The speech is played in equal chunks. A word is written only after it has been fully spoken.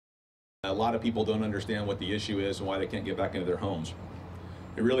A lot of people don't understand what the issue is and why they can't get back into their homes.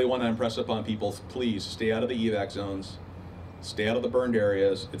 I really want to impress upon people, please stay out of the evac zones, stay out of the burned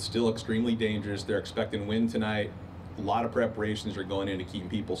areas. It's still extremely dangerous. They're expecting wind tonight. A lot of preparations are going into keeping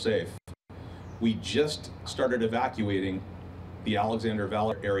people safe. We just started evacuating the Alexander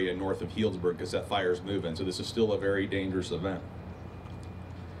Valley area north of Healdsburg because that fire is moving. So this is still a very dangerous event.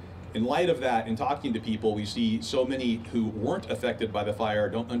 In light of that, in talking to people, we see so many who weren't affected by the fire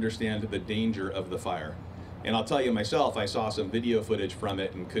don't understand the danger of the fire. And I'll tell you myself, I saw some video footage from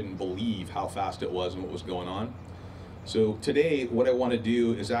it and couldn't believe how fast it was and what was going on. So today, what I want to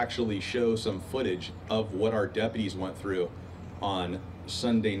do is actually show some footage of what our deputies went through on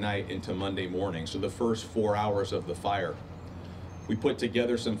Sunday night into Monday morning. So the first 4 hours of the fire. We put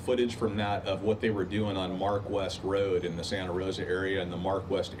together some footage from that of what they were doing on Mark West Road in the Santa Rosa area and the Mark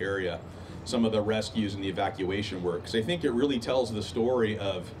West area, some of the rescues and the evacuation work. Because I think it really tells the story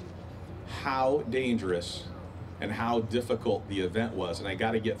of how dangerous and how difficult the event was. And I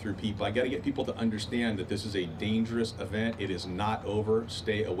got to get through people. I got to get people to understand that this is a dangerous event. It is not over.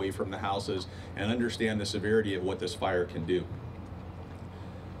 Stay away from the houses and understand the severity of what this fire can do.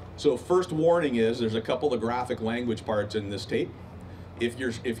 So first warning is there's a couple of graphic language parts in this tape. If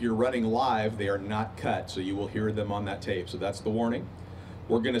you're running live, they are not cut, so you will hear them on that tape. So that's the warning.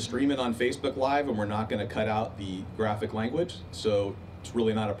 We're going to stream it on Facebook Live, and we're not going to cut out the graphic language. So it's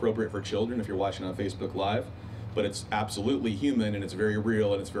really not appropriate for children if you're watching on Facebook Live. But it's absolutely human, and it's very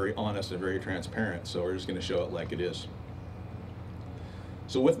real, and it's very honest and very transparent. So we're just going to show it like it is.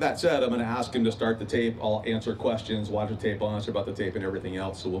 So with that said, I'm going to ask him to start the tape. I'll answer questions, watch the tape, I'll answer about the tape and everything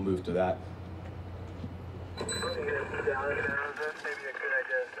else. So we'll move to that.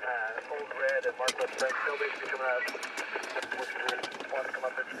 And Mark West Frank still basically coming out. Which group wants to come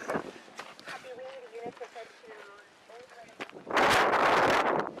up and copy, we need a unit to head to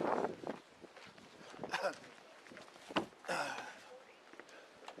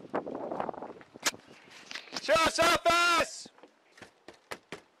Sheriff's Office!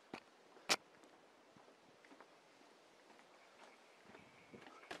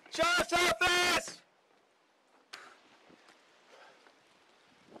 Sheriff's Office!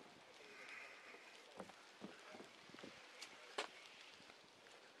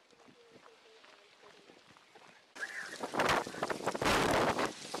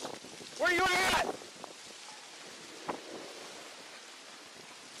 Where you at?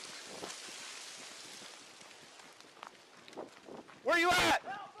 Where you at? Help,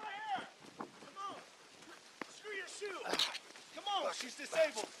 right here. Come on. Screw your shoe. Come on. She's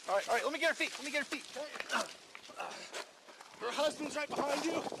disabled. All right, let me get her feet. Let me get her feet. Her husband's right behind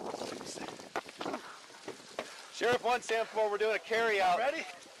you. Sheriff 174, we're doing a carry out. Ready?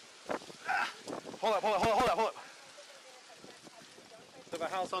 Hold up. There's a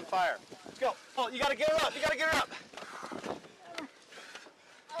house on fire. Let's go. Oh, you gotta get her up.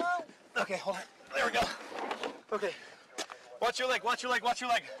 Okay, hold on. There we go. Okay. Watch your leg.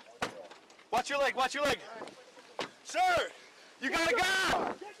 Sir, you gotta go.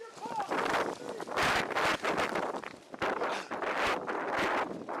 Get your car.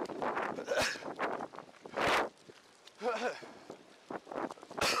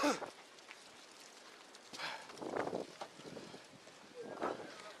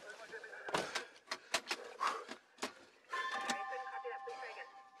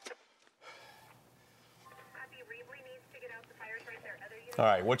 All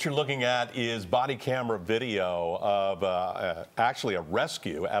right, what you're looking at is body camera video of actually a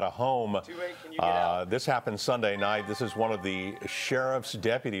rescue at a home. This happened Sunday night. This is one of the sheriff's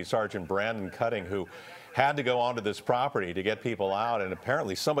deputies, Sergeant Brandon Cutting, who had to go onto this property to get people out, and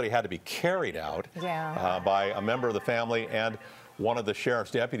apparently somebody had to be carried out by a member of the family and one of the sheriff's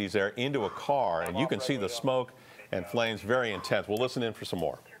deputies there into a car, and you can see the smoke and flames, very intense. We'll listen in for some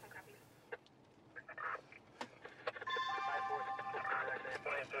more.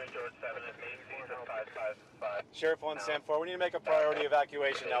 Sheriff 174, we need to make a priority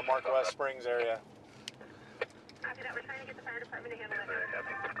evacuation now, Mark West Springs area. Copy that. We're trying to get the fire department to handle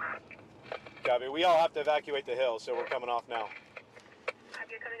it. Copy. We all have to evacuate the hill, so we're coming off now. Copy.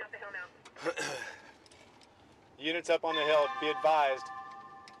 You're coming off the hill now. Units up on the hill, be advised.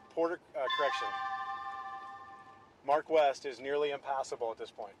 Correction. Mark West is nearly impassable at this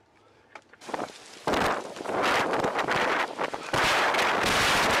point.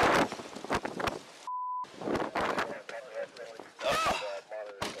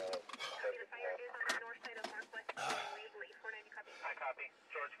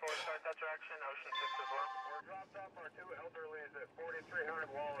 Ocean 6 as well. We're dropped off our two elderlies at 4300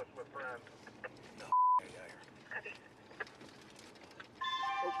 Wallace with friends. Copy.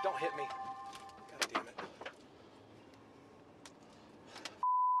 Don't hit me. God damn it.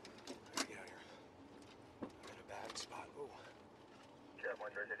 Let's get out here. I'm in a bad spot. Ooh. Sheriff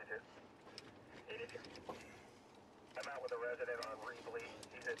 132. 82. I'm out with a resident on Reebly.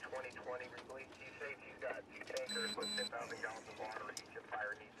 He's at 2020 Reebly. He's safe. He's got 2 tankers with 10,000 gallons of water each if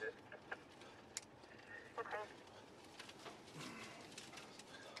fire needs it. Okay.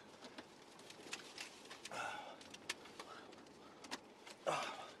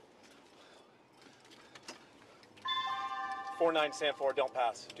 Four 9 stand for. Don't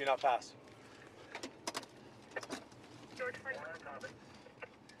pass. Do not pass. George 4.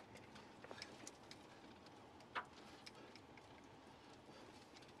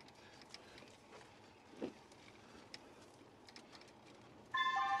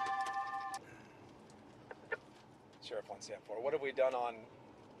 Sheriff 1 stand for. What have we done on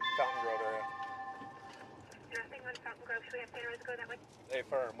Fountain Grove area? Nothing on Fountain Grove. Should we have cameras go that way? Stay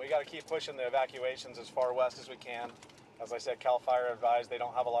firm. We got to keep pushing the evacuations as far west as we can. As I said, CAL FIRE advised they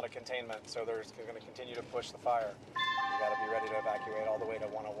don't have a lot of containment, so they're going to continue to push the fire. We got to be ready to evacuate all the way to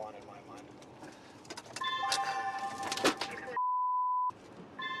 101 in my mind.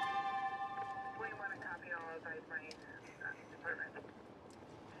 We want to copy all of those my department.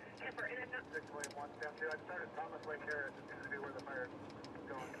 And for internet. 621 stand 2. I started Thomas Lake here. It seems to be where the fire is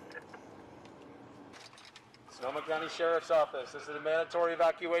going. Sonoma County Sheriff's Office. This is a mandatory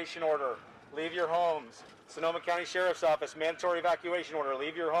evacuation order. Leave your homes. Sonoma County Sheriff's Office, mandatory evacuation order.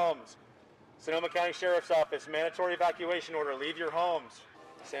 Leave your homes. Sonoma County Sheriff's Office, mandatory evacuation order. Leave your homes.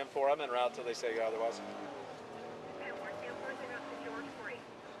 Sam 4, I'm en route till they say otherwise. And we're still pushing up to George 3.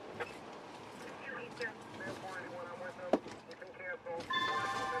 You need to. Stand 4, anyone I'm with them, you can cancel.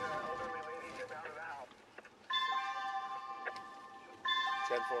 Elderly lady get out of the house.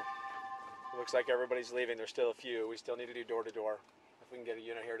 10-4. It looks like everybody's leaving. There's still a few. We still need to do door to door. If we can get a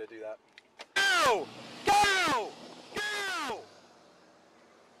unit here to do that. Go! Go! Go!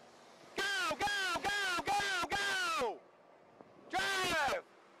 Go! Go! Go! Go! Go! Drive!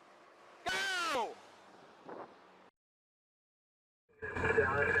 Go!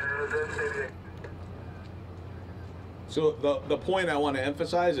 So the point I want to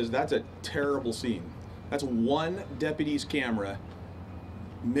emphasize is that's a terrible scene. That's one deputy's camera,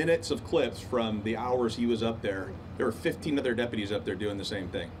 minutes of clips from the hours he was up there. There were 15 other deputies up there doing the same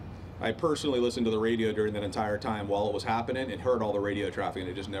thing. I personally listened to the radio during that entire time while it was happening and heard all the radio traffic,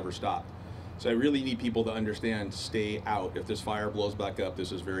 and it just never stopped. So I really need people to understand, stay out. If this fire blows back up,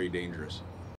 this is very dangerous.